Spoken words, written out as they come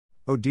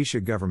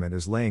Odisha government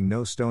is laying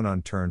no stone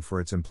unturned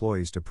for its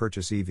employees to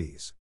purchase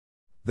EVs.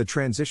 The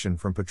transition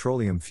from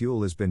petroleum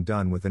fuel has been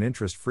done with an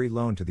interest-free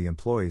loan to the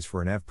employees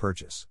for an EV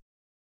purchase.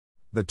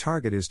 The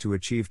target is to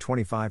achieve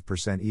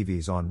 25%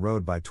 EVs on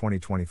road by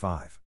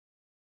 2025.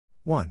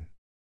 1.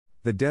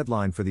 The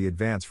deadline for the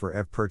advance for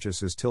EV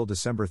purchase is till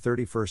December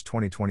 31,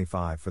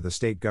 2025 for the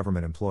state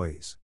government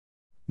employees.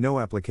 No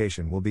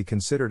application will be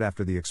considered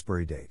after the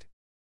expiry date.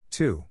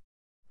 2.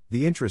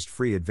 The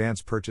interest-free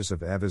advance purchase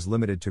of EV is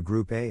limited to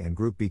Group A and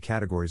Group B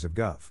categories of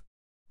Gov.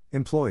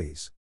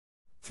 employees.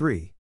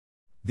 3.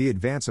 The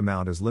advance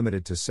amount is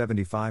limited to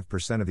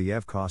 75% of the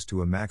EV cost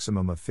to a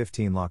maximum of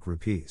 15 lakh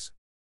rupees.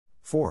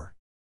 4.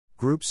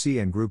 Group C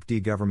and Group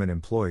D government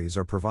employees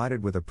are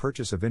provided with a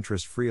purchase of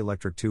interest-free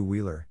electric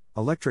two-wheeler,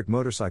 electric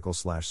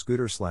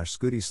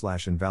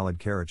motorcycle/scooter/scooty/invalid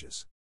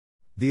carriages.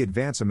 The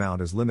advance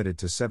amount is limited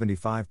to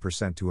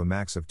 75% to a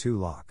max of 2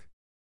 lakh.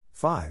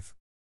 5.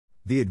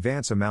 The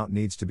advance amount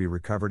needs to be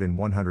recovered in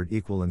 100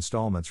 equal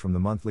installments from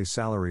the monthly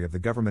salary of the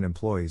government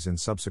employees in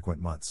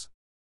subsequent months.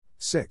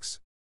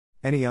 6.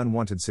 Any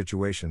unwanted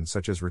situation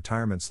such as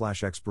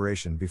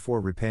retirement/expiration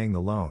before repaying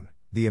the loan,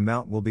 the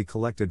amount will be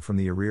collected from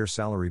the arrear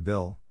salary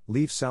bill,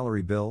 leave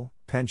salary bill,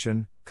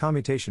 pension,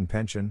 commutation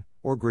pension,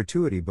 or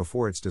gratuity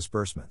before its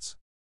disbursements.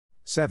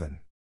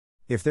 7.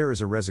 If there is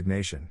a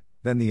resignation,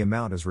 then the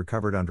amount is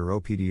recovered under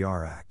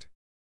OPDR Act.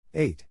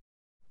 8.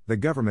 The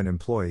government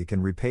employee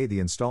can repay the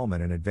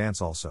installment in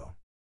advance also.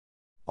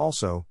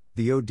 Also,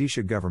 the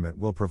Odisha government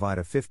will provide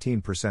a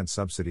 15%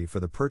 subsidy for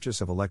the purchase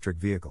of electric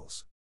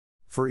vehicles.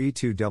 For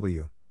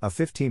E2W, a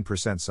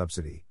 15%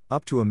 subsidy,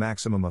 up to a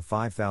maximum of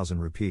 5,000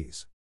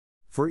 rupees.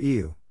 For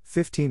EU,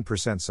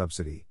 15%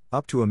 subsidy,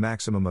 up to a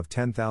maximum of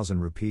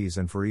 10,000 rupees,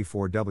 and for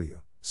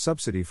E4W,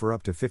 subsidy for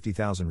up to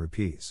 50,000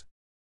 rupees.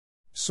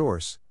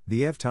 Source: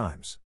 The EV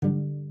Times.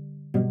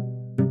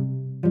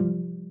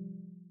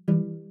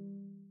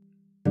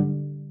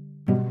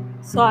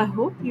 So I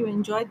hope you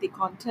enjoyed the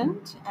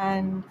content,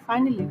 and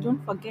finally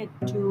don't forget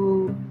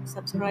to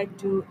subscribe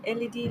to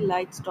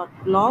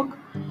ledlights.blog.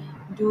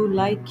 Do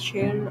like,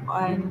 share,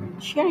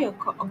 and share your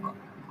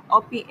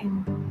copy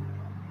in